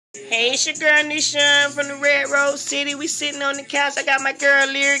Hey, it's your girl Nishan from the Red Rose City. We sitting on the couch. I got my girl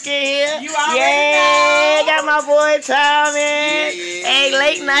Lyric in here. You already know. Got my boy Tommy. Yeah. Hey,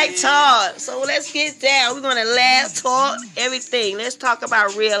 late night talk. So let's get down. We're gonna laugh, talk, everything. Let's talk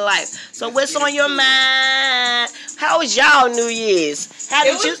about real life. So what's on your mind? How was y'all New Year's? How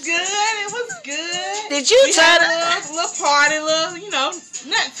It did you? was good. It was good. Did you We turn had up? a little party,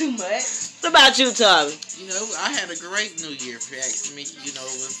 not too much. What about you, Tommy? You know, I had a great New Year, if you ask me. You know,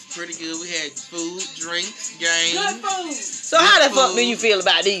 it was pretty good. We had food, drinks, games. Good food. So how the Good fuck food. do you feel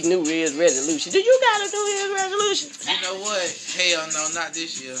about these New Year's resolutions? Do you got a New Year's resolution? You know what? Hell no, not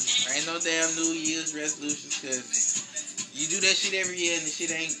this year. Ain't no damn New Year's resolutions, because you do that shit every year and the shit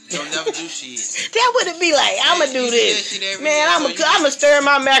don't never do shit. That would it be like? I'ma do You this. that shit every Man, year, so I'ma stir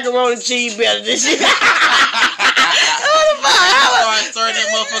my macaroni and cheese better than shit. I started that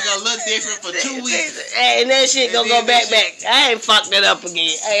motherfucker a little different for 2 weeks. Hey, and that shit gonna go back. I ain't fucked it up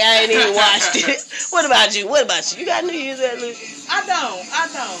again. Hey, I ain't even watched it. What about you? You got New Year's resolution? I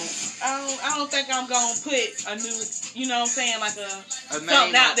don't think I'm gonna put a new, you know what I'm saying, like something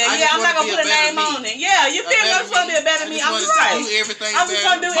out there. I Yeah, just I'm not wanna gonna be put a a better name me. on it. Yeah, you feel me? I'm supposed to be a better me. I'm right. Do everything I'm just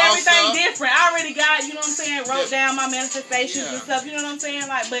gonna do better, everything boss up. different. I already got, you know what I'm saying, wrote down my manifestations and Yeah. stuff, you know what I'm saying?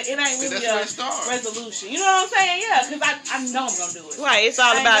 Like, but it ain't really That's where a it starts. resolution. You know what I'm saying? Yeah, because I know I'm gonna do it. Right, it's all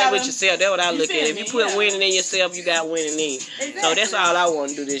I ain't about it gotta- with yourself. That's what I you look at. feel If you me? put Yeah. winning in yourself, you got winning in. Exactly. So that's all I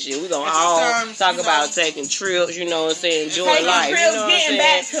want to do this year. We gonna And all sometimes, talk you about know, taking trips, you know what I'm saying, enjoying Taking life. trips, You know what I'm getting saying?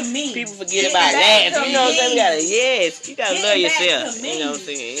 back to me. People forget Getting about back that. to You know what I'm saying? You gotta Getting love back yourself. to me. You know what I'm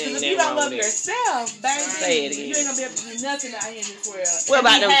saying? Because Ain't if nothing you don't wrong love with it. yourself, baby, Say it again. you ain't gonna be able to do nothing out here in this world. What And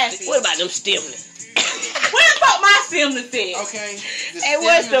about be them? happy. What about them stimulants? Where the fuck my stimulus at? Okay. Hey,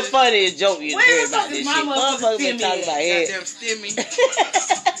 what's the funniest joke you Where heard the fuck about is this my shit? Motherfuckers been motherfucking talking about stimmy? it. Goddamn stimmy.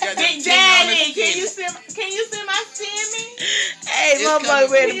 Big Daddy, can you send my stimmy? Hey, It's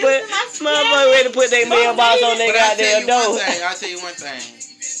motherfucker coming. ready to put their mailbox on their But I'll tell goddamn you door. one thing. I'll tell you one thing.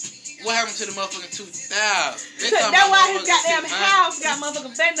 What happened to the motherfucking 2000? That's why his goddamn house got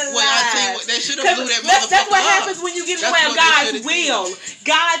motherfucking vandalized. Well, I tell you what, they should have blew that motherfucker That's what up. happens when you get in the That's way of what they God's should've will. did.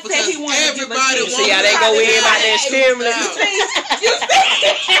 God said Because he wanted to give us everybody things. See how they go in about that stimulus? You see?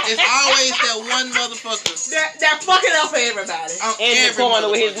 It's always that one motherfucker They're fucking up for everybody. on In the every corner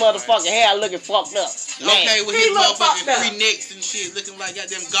with his motherfucking motherfucking hair looking fucked up. Man. Okay, with He his look motherfucking fucked up. free necks and shit, looking like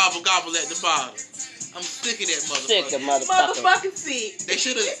goddamn gobble at the bottom. I'm sick of that Sick of motherfucker. motherfucker. Motherfucking sick. They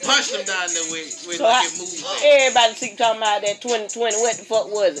should have punched him down there with So I, fucking moves. At. everybody keep talking about that 2020. What the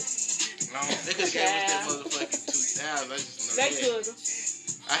fuck was it? No, they could have gave us that motherfucking 2000. I just know They that. could.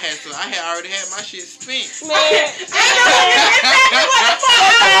 I had already had my shit spent. Man,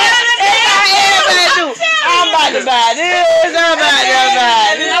 everybody do. I'm about to buy this. I'm about to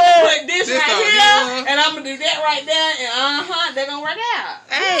buy And then I'm gonna put this. this right on here, you. and I'm gonna do that right there, and they're gonna work out.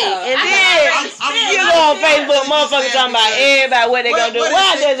 Hey, and I then got you go on Facebook, motherfuckers talking about everybody what they gonna do.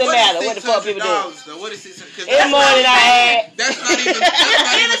 Why does it matter what the fuck people do? What is $600? It's more than I had. That's not even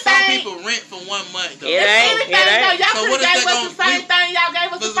some people rent for 1 month though. It ain't. Anything though, y'all So could what have is gave that us the same thing y'all gave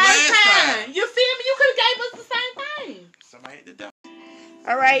us the was first last time. time? You feel me? You could have gave us the same thing. Somebody hit the door.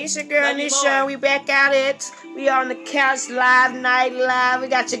 All right, it's your girl Love you Nisha. more. We back at it. We on the couch live, night live. We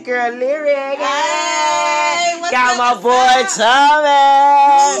got your girl Lyric. Hey, what's got up, my what's boy up?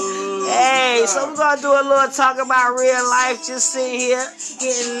 Tommy. Hey, so we're gonna do a little talk about real life. Just sit here,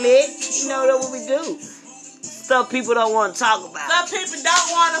 getting lit. You know that's what we do. Stuff people don't want to talk about. Some people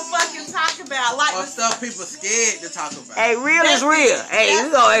don't want to fucking talk about. Like Or stuff people scared to talk about. Hey, real is That's real. it. Hey, That's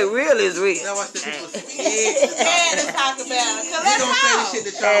we go. Hey, real is real. That's why the people scared to scared to talk talk about. about. Cause You let's gonna say the talk. shit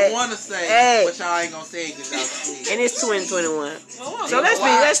that y'all Hey. wanna say, Hey. but y'all ain't gonna say it because y'all scared. And it's 2021. Well, So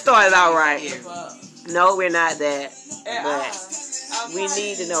let's start it out right. Yeah. No, we're not that. Yeah, But we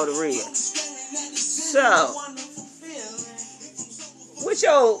need to know the real. So, what's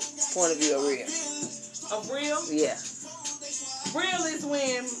your point of view of real? Of real? Yeah. Real is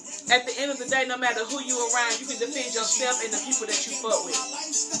when, at the end of the day, no matter who you around, you can defend yourself and the people that you fuck with.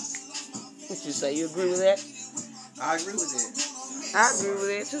 What you say? You agree with that? I agree with that. I agree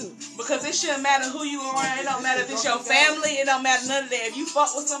with that too. Because it shouldn't matter who you around. It don't matter if it's your family. It don't matter none of that. If you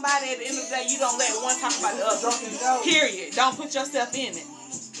fuck with somebody, at the end of the day, you don't let one talk about the other. Period. Don't put yourself in it.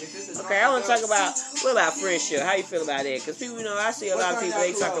 Okay, I want to talk about what about friendship? How you feel about that? Because people, you know, I see a lot of people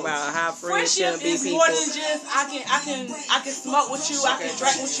they talk about how friends Friendship shouldn't be is people. more than just I can smoke with you, I can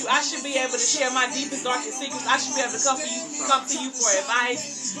drink with you. I should be able to share my deepest, darkest secrets. I should be able to come to you for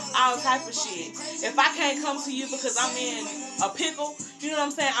advice, all type of shit. If I can't come to you because I'm in a pickle, you know what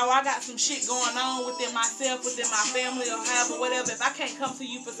I'm saying? Or I got some shit going on within myself, within my family, or however, whatever. If I can't come to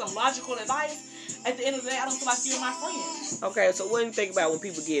you for some logical advice, at the end of the day, I don't feel like you're my friend. Okay, so what do you think about when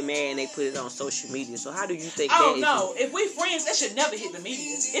people get mad and they put it on social media? So how do you think Oh, that is? no. If we friends, that should never hit the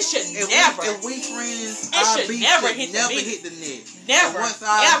media. It should If never. we friends, It our should beef never should hit the never net. hit the net. Never. And once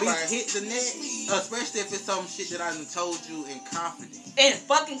our Ever. beef hit the net, especially if it's some shit that I done told you in confidence. And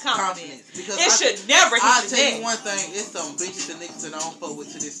fucking confidence. Because It should never hit I'll the tell you net. one thing, it's some bitches and niggas that I don't fuck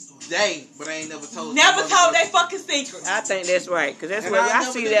with to this day, but I ain't never told Never some told motherfuckers. they fucking secrets. I think that's right, because that's And what I I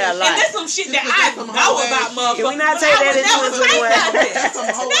never see did that a that lot. And that's some shit that Just 'cause I that's some know hoe about ass shit. motherfuckers. Can we not but take I that would into never say one? nothing. That's some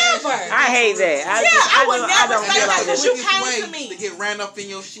hoe ass Never. shit. I hate that. I would never don't say feel that like because that. you came way to me. to get ran up in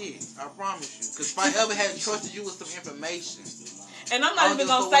your shit. I promise you. Because if I ever had trusted you with some information, And I'm I not don't even give a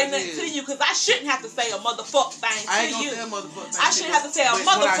gonna fuck say what it nothing to is. you because I shouldn't have to say a motherfuck thing I ain't to gonna you. say a motherfucker. I shouldn't have to say a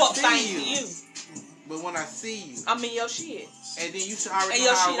motherfuck thing to you. But when I see you, I'm in your shit. and then you should already And know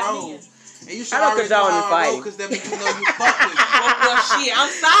your how shit, I I'm roll. in. And you should I don't already know condone the how I roll fighting. because that means you know you fuck with me. Well, shit, I'm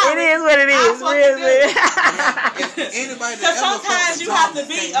It sorry. is what it I is. fucking Real do. good. If anybody that Because ever sometimes fucked you with have to Thomas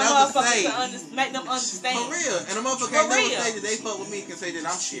be can't a never motherfucker say, to make them understand. for real. And a motherfucker For can't never real. say that they fuck with me can say that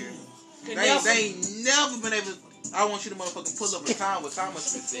I'm scared. Could They never. ain't never been able to. I want you to motherfucking pull up a time where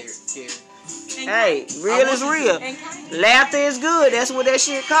Thomas been scared. And Hey, real is real. And kind. Laughter is good. That's what that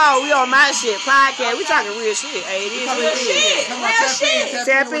shit called. We on my shit podcast. We talking real shit. Hey, it is Come what on, it is. shit. Come on, Real shit.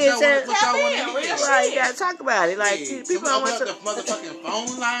 Tap what in, y'all wanna- tap what y'all wanna in, hear. real shit. Right, you gotta talk about it. Like, Yeah. people Can don't we want open to. up the motherfucking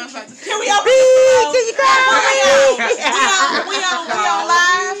phone lines like Can we open Beep, the can you phone? call me? We on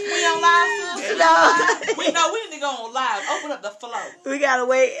live. We on live, sis. No. We know we need to go on live. Open up the flow. We gotta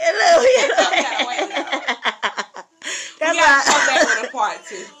wait. gotta wait. That's We gotta come why. back with a part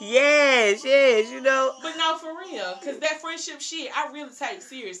two. Yes, you know. But no, for real, cause that friendship shit, I really take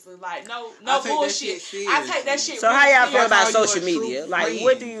seriously. Like, no I take that bullshit. shit I take that seriously. shit. So really how y'all feel serious. about How you a social true media? Like, friend.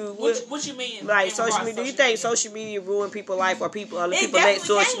 what do you What you mean? like in social regards media? Do to you think social media ruin people's life, or people other It people let definitely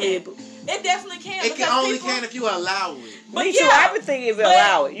social can. media? It definitely can. It because can only people, can if you allow it. But Me too. yeah, I would think if you but-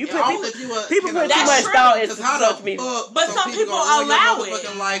 allow it. You Yeah, put only people. if you People put too That's much true. thought into Because how social the media. fuck But some people gonna ruin allow your it.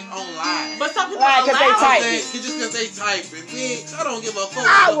 motherfucking life online? But some people Right, 'cause they allow type it. it. Just because they typing, bitch. I don't give a fuck. I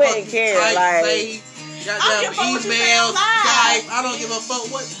what the wouldn't fuck care, you type, like- say, I don't goddamn give a fuck what you say emails, online. Skype. I don't give a fuck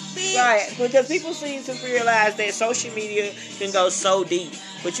what. Bitch. Right, because people seem to realize that social media can go so deep,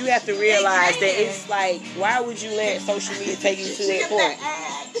 but you have to realize that it's like, why would you let social media take you to that point?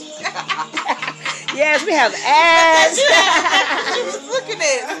 Yes, we have ads. She was looking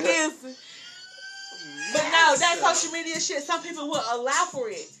at excuse me. But no, that social media shit, some people will allow for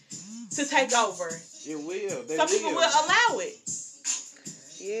it to take over. It will. They Some people will allow it.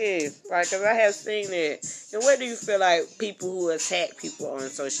 Yeah, right, because I have seen that. And what do you feel like people who attack people on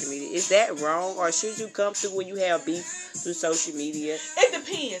social media, is that wrong, or should you come through when you have beef through social media? It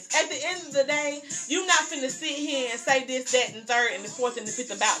depends. At the end of the day, you not finna sit here and say this, that, and third, and the fourth, and the fifth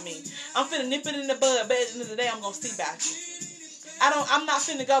about me. I'm finna nip it in the bud, but at the end of the day, I'm gonna see about you. I'm not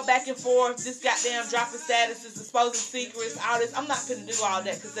finna go back and forth, this goddamn dropping statuses, exposing secrets, all this. I'm not finna do all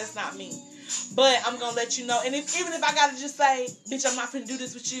that, because that's not me. But I'm gonna let you know. And even if I gotta just say, bitch, I'm not finna do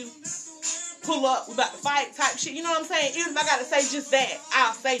this with you, pull up, we about to fight type shit, you know what I'm saying? Even if I gotta say just that,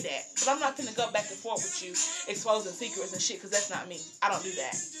 I'll say that. But I'm not finna go back and forth with you, exposing secrets and shit, because that's not me. I don't do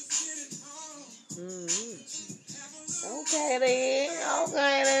that. Okay then.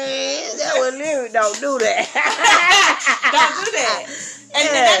 That was lyric. Don't do that. Don't do that.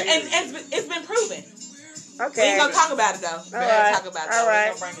 And it's been proven. We Okay. ain't gonna talk about it though. We ain't right. gonna talk about it All though. right. We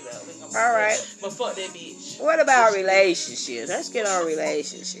ain't gonna bring it up. We ain't gonna All bring it right. up. But fuck that bitch. What about relationships? Let's get on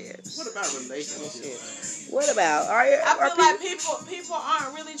relationships. What about relationships? What about I feel like people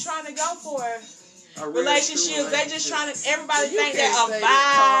aren't really trying to go for A real relationships. true They just trying to. Everybody You think that can't a say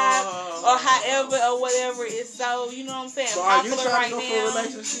vibe that, or however or whatever is so. You know what I'm saying? So are you Popular trying right to go now. for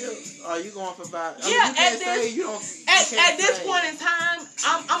relationships? Are you going for vibe? Yeah, you at can't this- say you don't. At this point in time,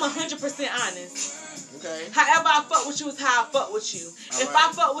 I'm 100% honest. Okay. However I fuck with you is how I fuck with you. All If right.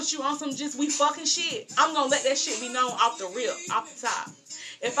 I fuck with you on some just we fucking shit, I'm gonna let that shit be known off the rip, off the top.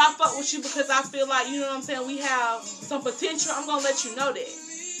 If I fuck with you because I feel like, you know what I'm saying, we have some potential, I'm gonna let you know that.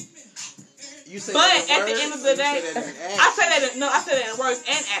 You say But that in at the words, end of or the you day, say that in I actions? say that in words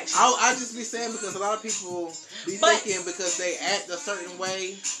and actions. I just be saying because a lot of people be But- thinking because they act a certain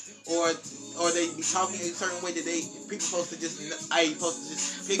way or they be talking a certain way that people supposed to just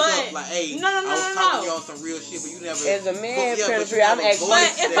pick But- up like, hey, no, I was no. talking to you on some real shit, but you never. As a man, but Prince you Real, I'm never asking,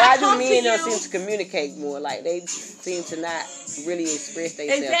 voiced But if that. why I do come men to don't you- seem to communicate more? Like, they seem to not really express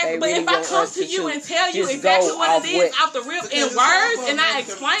themselves. Exactly, They but really if I want come us to you and tell you just exactly go what off it is out the rip Because in it's hard words for a and man I to-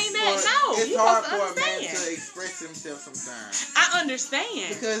 explain that, no, It's you're hard supposed for to a man understand. to express himself sometimes I understand.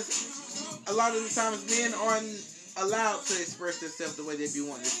 because a lot of the times men aren't allowed to express themselves the way they be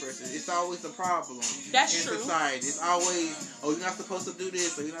wanting to express it. It's always a problem That's in true. society. It's always, oh, you're not supposed to do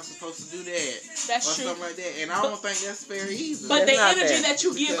this, or you're not supposed to do that. That's or true. Something like that. And I don't think that's fair either. But the That's not energy fair. that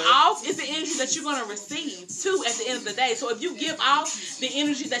you give off is the energy that you're going to receive, too, at the end of the day. So if you give off the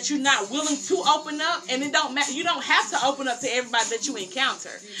energy that you're not willing to open up, and it don't matter, you don't have to open up to everybody that you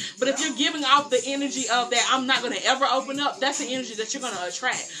encounter. But if you're giving off the energy of that, I'm not going to ever open up, that's the energy that you're going to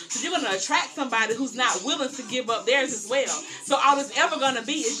attract. So you're going to attract somebody who's not willing to give up theirs as well. So all it's ever going to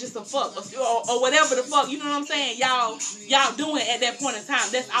be is just a fuck, or whatever the fuck, you know what I'm saying? Y'all doing at that point in time,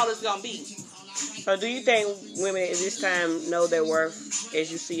 that's all it's going to be. So do you think women at this time know their worth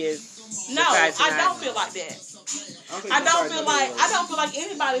as you see it? No, I don't feel like that. I don't feel like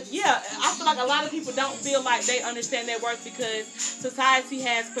anybody. Yeah, I feel like a lot of people don't feel like they understand their worth because society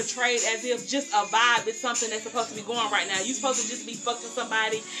has portrayed as if just a vibe is something that's supposed to be going right now. You're supposed to just be fucking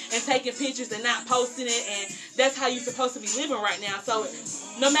somebody and taking pictures and not posting it, and that's how you're supposed to be living right now. So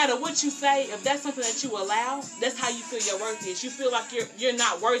no matter what you say, if that's something that you allow, that's how you feel your worth is. You feel like you're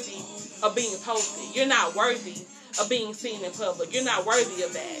not worthy of being posted. You're not worthy of being seen in public. You're not worthy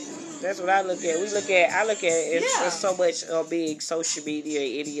of that. That's what I look at. I look at it. It's so much big social media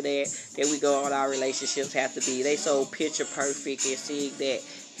and any of that we go on. Our relationships have to be. They so picture perfect and seeing that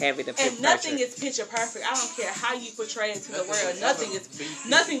having the and nothing is picture perfect. I don't care how you portray it to the world.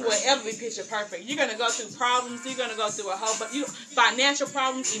 Nothing will ever be picture perfect. You're gonna go through problems. You're gonna go through a whole, but financial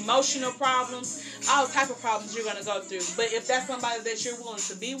problems, emotional problems, all type of problems you're gonna go through. But if that's somebody that you're willing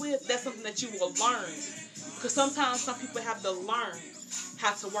to be with, that's something that you will learn. Because sometimes some people have to learn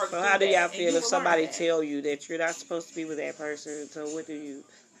how to work. So how do y'all feel if somebody tell you that you're not supposed to be with that person? So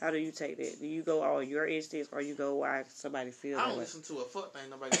how do you take that? Do you go on your instincts or you go why somebody feels that way? I don't listen to a fuck thing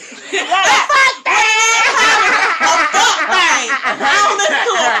nobody says. A fuck thing. I don't listen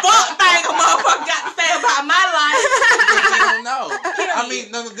to a fuck thing a motherfucker got to say about my life. I don't know. I mean,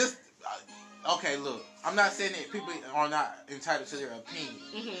 no, this. Okay, look. I'm not saying that people are not entitled to their opinion.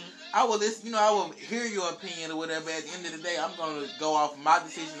 Mm-hmm. I will listen. I will hear your opinion or whatever. At the end of the day, I'm going to go off my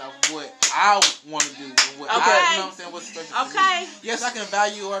decision of what I want to do and what you know what I'm saying, what's special to me. Yes, I can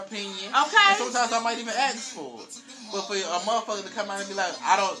value your opinion. Okay. And sometimes I might even ask for it. But for a motherfucker to come out and be like,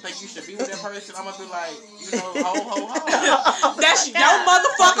 I don't think you should be with that person, I'm going to be like, ho. That's your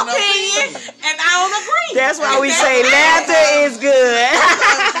motherfucking opinion, and I don't agree. That's why we say laughter is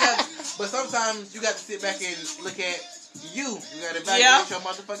good. But sometimes you got to sit back and look at you. You got to evaluate your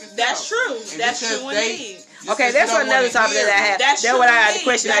motherfucking self. That's true. That's true indeed. Okay, that's another topic that I have. That's the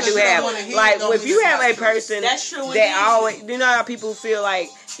question I do have. Like, if you have a person that always, you know how people feel like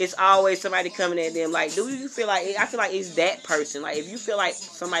it's always somebody coming at them. Like, do you feel like, I feel like it's that person. Like, if you feel like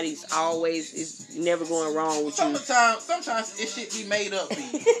somebody's always, is never going wrong with you. Sometimes it shit be made up for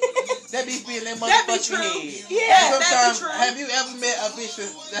you. That be being that motherfucking head. Yeah, sometimes, have you ever met a bitch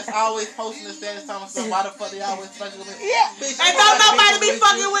that's always posting the status talking about why the fuck they always fucking with me? Yeah. Bitch, and don't nobody be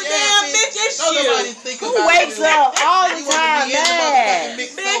fucking with them, bitch. It's you. Nobody think Who wakes up all the time mad?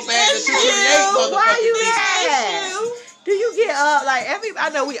 Bitch, it's you. Why you mad? Do you get up like I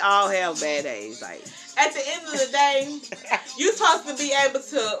know we all have bad days. Like at the end of the day, you supposed to be able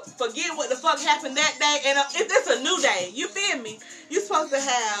to forget what the fuck happened that day, and if it's a new day, you feel me? You supposed to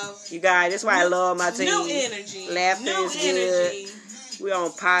have. You guys, that's why I love my team. New energy. Laughter is good. We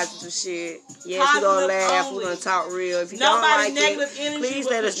on positive shit. Yes, we're gonna laugh. We're gonna talk real. If you don't like it, please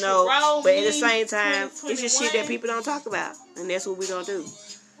let us know. But at the same time, it's just shit that people don't talk about, and that's what we're gonna do.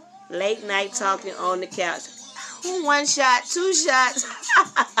 Late night talking on the couch. 1 shot, 2 shots.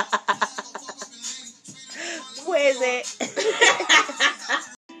 Where is it?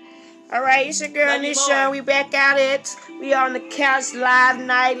 All right, it's your girl Nisha. We back at it. We on the couch live,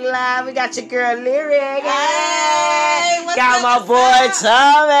 night live. We got your girl Lyric. Hey, got my boy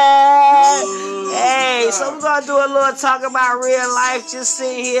Tommy. Ooh, hey, so we're gonna do a little talk about real life. Just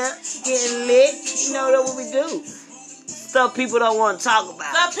sitting here getting lit. You know that's what we do. Stuff people don't want to talk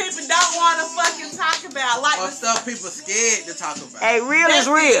about. Stuff people don't want to fucking talk about. Like or stuff people scared to talk about. Hey, real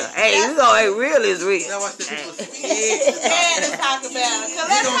is real. Hey, we go. Hey, real is real. That's why people scared to talk about. Cause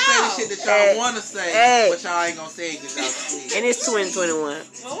let's gonna say the shit that y'all want to say, but y'all ain't gonna say it because y'all scared. And it's 2021.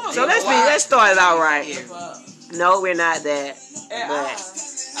 So let's start it out right. No, we're not that, but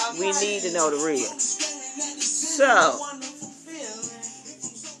we need to know the real. So,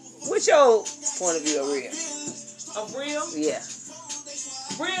 what's your point of view of real? Of real? Yeah.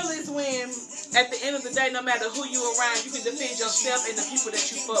 Real is when, at the end of the day, no matter who you around, you can defend yourself and the people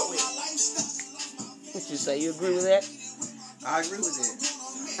that you fuck with. What you say? You agree with that? I agree with that.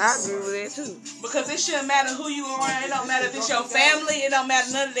 I agree with that too. Because it shouldn't matter who you around. It don't matter if it's your family. It don't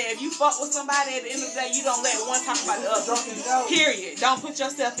matter none of that. If you fuck with somebody, at the end of the day, you don't let one talk about the other. Period. Don't put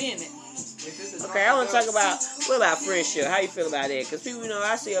yourself in it. Okay, I want to talk about, what about friendship? How you feel about that? Because people,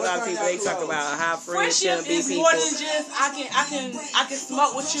 I see a lot of people, they talk about how friendship be is people. more than just I can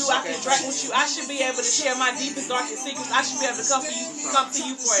smoke with you, I can drink with you. I should be able to share my deepest, darkest secrets. I should be able to come to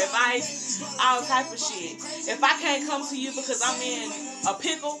you for advice, all type of shit. If I can't come to you because I'm in a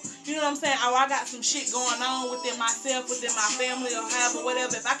pickle, you know what I'm saying? Or I got some shit going on within myself, within my family, or however,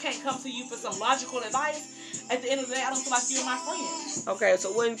 whatever. If I can't come to you for some logical advice, at the end of the day, I don't feel like you're my friend. Okay,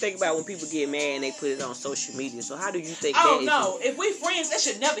 so what do you think about when people get mad and they put it on social media? So how do you think that no. If we friends, that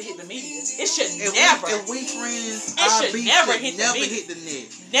should never hit the media. It should never. If we friends, it should never hit the net.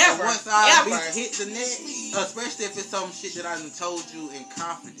 Never. Once our beef hit the net, especially if it's some shit that I done told you in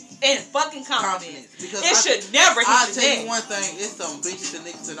confidence. In fucking confidence. Because it should never hit the net. I'll tell you one thing, it's some bitches and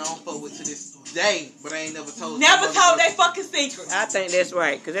niggas that I don't fuck with to this day, but I ain't never told they fucking secrets. I think that's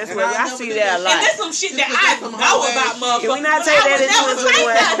right, because that's what I see that a lot. And that's some shit that I know about motherfuckers. Can we not take that into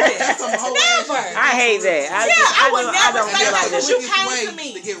Never. I hate that. I would never say that because you came to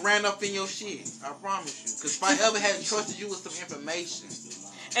me. To get ran up in your shit. I promise you. Because if I ever had trusted you with some information.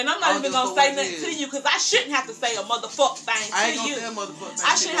 And I'm not even going to say nothing to you because I shouldn't have to say a motherfuck thing to you. I ain't going to say a motherfuck thing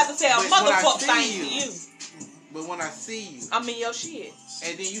I shouldn't have to say a motherfuck thing to you. But when I see you. I'm in your shit.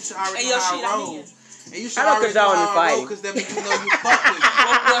 And then you should already know how I roll. And you should I don't condone the fighting. Because that means you know you fuck with me.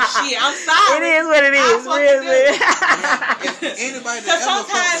 Well, shit, I'm sorry. It is what it is. Because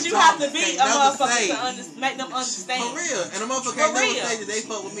sometimes you have to beat a motherfucker to make them understand. For real. And a motherfucker can't never say that they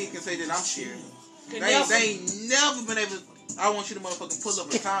fuck with me can say that I'm sharing. They ain't never been able to. I want you to motherfucking pull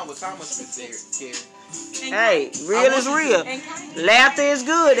up a time with Thomas there. Hey, real is real. Laughter is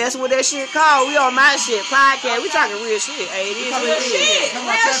good. That's what that shit called. We on my shit podcast. We talking real shit. Hey, it is real shit.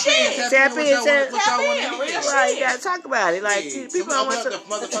 Real shit. Tap in. Real shit. Right, you gotta talk about it. Like people don't want to. The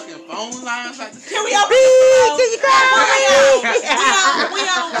motherfucking phone lines like this. Can we open the phone? Can you call? We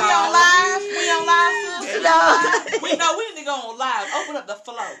on live. We on live. No. We know we need to go on live. Open up the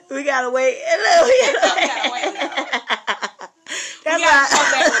flow. We gotta wait. We gotta wait. We gotta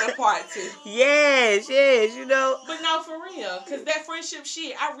come back with a part 2. Yes, you know. But no, for real, because that friendship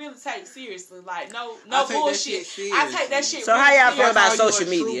shit, I really take seriously. Like, no bullshit. I take that shit. So how y'all feel about social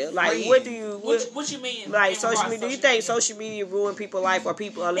media? Like, what do you? What you mean? Like social media? Do you think social media ruin people's life, or other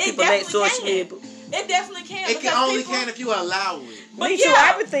people let social media? It definitely can. It can if you allow it. Me too.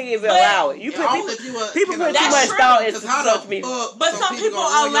 Everything if you allow it. You put people put too much thought into social media. But some people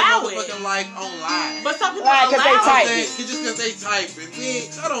allow it. But some people allow it. Just because they typing.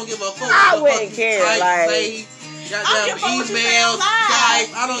 Bitch, I don't give a fuck. I wouldn't care. Like, goddamn emails,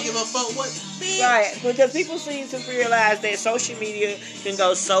 Skype. I don't give a fuck what. Right, because people seem to realize that social media can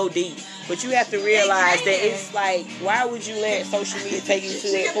go so deep. But you have to realize that it's like, why would you let social media take you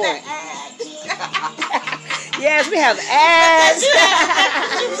to that point? Yes, we have ads.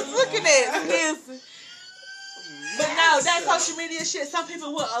 She was looking at it. But no, that social media shit, some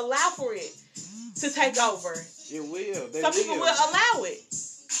people will allow for it to take over. It will. Some people will allow it.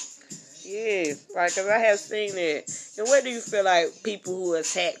 Yeah, like, because I have seen that. And what do you feel like people who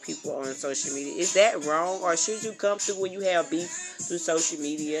attack people on social media, is that wrong? Or should you come through when you have beef through social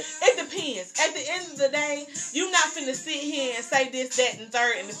media? It depends. At the end of the day, you're not finna sit here and say this, that, and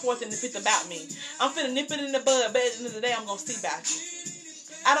third, and the fourth, and the fifth about me. I'm finna nip it in the bud, but at the end of the day, I'm gonna see about you.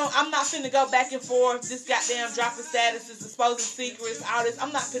 I'm not finna go back and forth, this goddamn dropping statuses, exposing secrets, all this.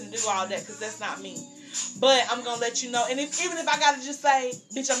 I'm not finna do all that, because that's not me. But I'm gonna let you know. And even if I gotta just say,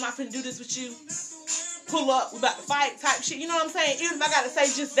 bitch, I'm not finna do this with you, pull up, we about to fight type shit, you know what I'm saying? Even if I gotta say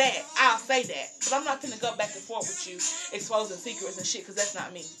just that, I'll say that. But I'm not finna go back and forth with you, exposing secrets and shit, because that's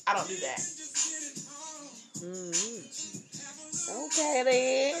not me. I don't do that. Okay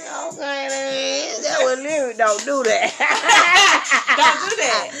then. That was lyric. Don't do that. Don't do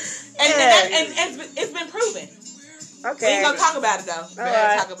that. And it's been proven. Okay. We ain't gonna talk about it though. We ain't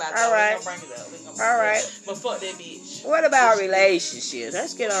gonna talk about it though. All right. We ain't gonna bring it up. All right. But fuck that bitch. What about relationships?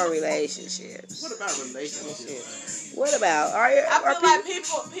 Let's get on relationships. What about relationships? What about? I feel like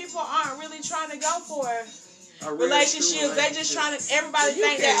people aren't really trying to go for relationships. They just trying to. Everybody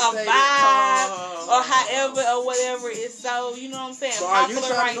think that a vibe or however or whatever is so. You know what I'm saying? So are you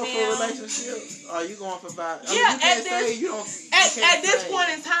trying to go for relationships? Or are you going for vibe? Yeah. At this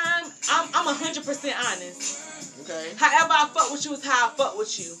point in time, I'm 100% honest. Okay. However I fuck with you is how I fuck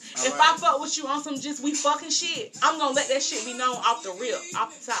with you. If I fuck with you on some just we fucking shit, I'm gonna let that shit be known off the rip,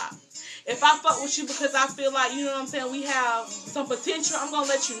 off the top. If I fuck with you because I feel like, you know what I'm saying, we have some potential, I'm gonna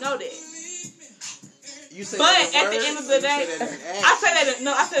let you know that. You say but that in at the words, end of the day, I say that in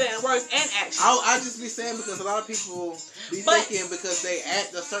words and action. I just be saying because a lot of people be thinking because they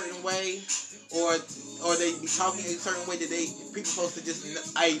act a certain way or they be talking a certain way that people supposed to just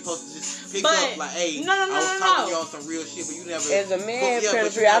pick up like, hey, I was talking to you on some real shit, but you never. As a man,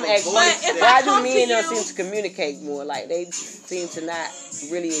 I'm asking, why do men don't seem to communicate more? Like they seem to not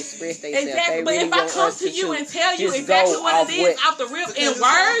really express themselves. Exactly, They but really if I come to you and tell you exactly what it is off the rip in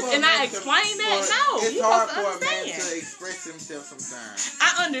words, and I explain that, no, it's you hard supposed for to a man understand. to express himself sometimes.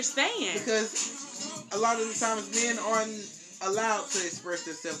 I understand Because a lot of the times men aren't allowed to express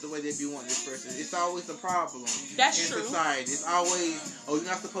themselves the way they be wanting to express it. It's always a problem in society. It's always, you're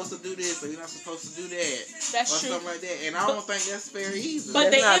not supposed to do this, or you're not supposed to do that. That's or true. Something like that. And I don't think that's fair either.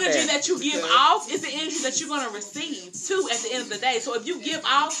 But the energy that you give off is the energy that you're going to receive, too, at the end of the day. So if you give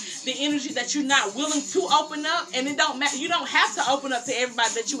off the energy that you're not willing to open up, and it don't matter, you don't have to open up to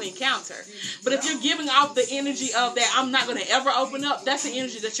everybody that you encounter. But if you're giving off the energy of that, I'm not going to ever open up, that's the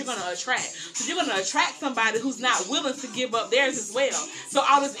energy that you're going to attract. So you're going to attract somebody who's not willing to give up theirs as well. So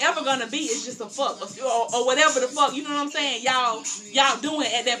all it's ever going to be is just a fuck, or whatever the fuck, you know what I'm saying, y'all doing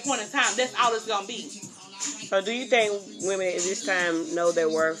at that point in time. That's all it's going to be. So do you think women at this time know their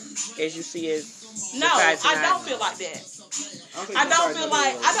worth as you see it? No, I don't feel like that. I don't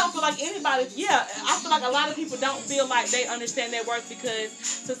feel like anybody. Yeah, I feel like a lot of people don't feel like they understand their worth because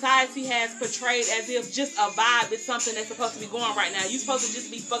society has portrayed as if just a vibe is something that's supposed to be going right now. You're supposed to just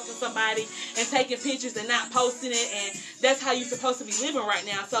be fucking somebody and taking pictures and not posting it, and that's how you're supposed to be living right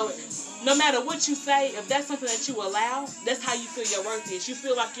now. So no matter what you say, if that's something that you allow, that's how you feel your worth is. You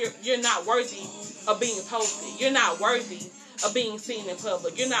feel like you're not worthy of being posted. You're not worthy of being seen in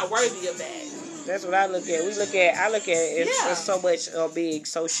public. You're not worthy of that. That's what I look at. I look at it. It's so much big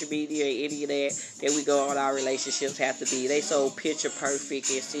social media, any of that we go on. Our relationships have to be. They so picture perfect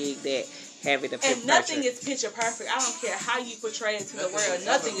and seeing that having a picture. And nothing is picture perfect. I don't care how you portray it to the world.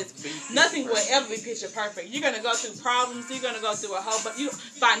 Nothing will ever be picture perfect. You're gonna go through problems. You're gonna go through a whole,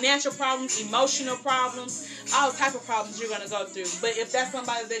 financial problems, emotional problems, all type of problems you're gonna go through. But if that's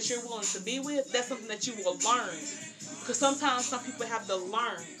somebody that you're willing to be with, that's something that you will learn. Because sometimes some people have to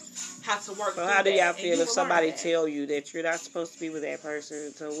learn how to work. So how do y'all feel if somebody tell you that you're not supposed to be with that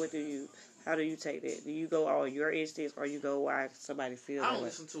person? So how do you take that? Do you go on your instincts or you go why somebody feels I that don't way?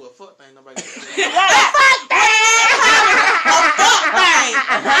 listen to a fuck thing nobody says. A fuck thing.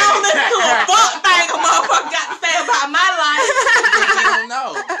 I don't listen to a fuck thing a motherfucker got to say about my life. I don't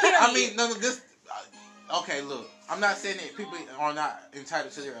know. I mean, okay, look. I'm not saying that people are not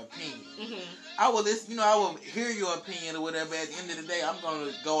entitled to their opinion. Mm-hmm. I will listen, I will hear your opinion or whatever. At the end of the day, I'm going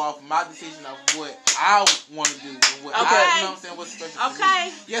to go off my decision of what I want to do and what you know what I'm saying, what's special to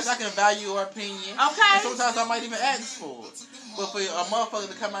me. Yes, I can value your opinion. Okay. And sometimes I might even ask for it. But for a motherfucker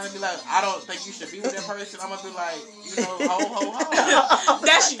to come out and be like, I don't think you should be with that person, I'm going to be like, ho.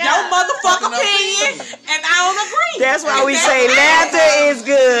 That's your motherfucking opinion, and I don't agree. That's why we say laughter is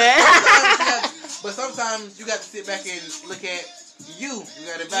good. But sometimes you got to sit back and look at you. You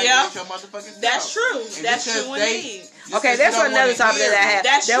got to evaluate your motherfucking self. That's true. And that's true indeed. Okay, that's another topic that I have.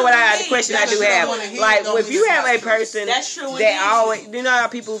 That's the question I do have. Like, if you have a person that always, you know how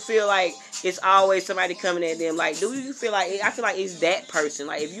people feel like it's always somebody coming at them. Like, do you feel like, I feel like it's that person.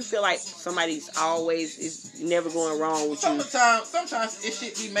 Like, if you feel like somebody's always, is never going wrong with you. Sometimes it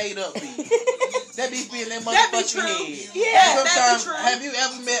should be made up for you. That be being that motherfucking head. Yeah, sometimes, have you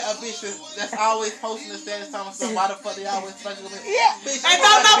ever met a bitch that's always posting the status talking about why the fuck they always fucking with me? Yeah. Bitch, and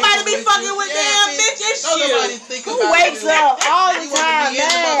don't nobody be fucking with them, bitch. It's you. Nobody think who wakes up all the time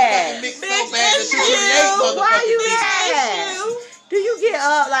mad? Bitch, it's you. Why you mad? Do you get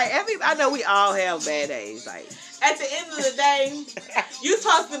up like I know we all have bad days. Like at the end of the day, you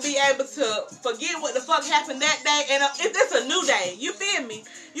supposed to be able to forget what the fuck happened that day, and if it's a new day, you feel me?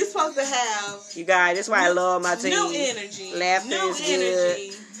 You supposed to have. You guys, that's why I love my team. New energy. Laughter is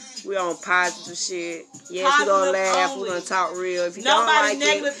good. We on positive shit. Yes, we're gonna laugh. We're gonna talk real. If you don't like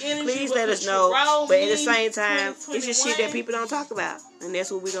it, please let us know. But at the same time, it's just shit that people don't talk about, and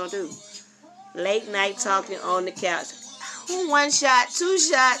that's what we're gonna do. Late night talking on the couch. 1 shot, 2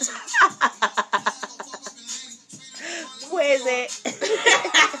 shots. Where is it?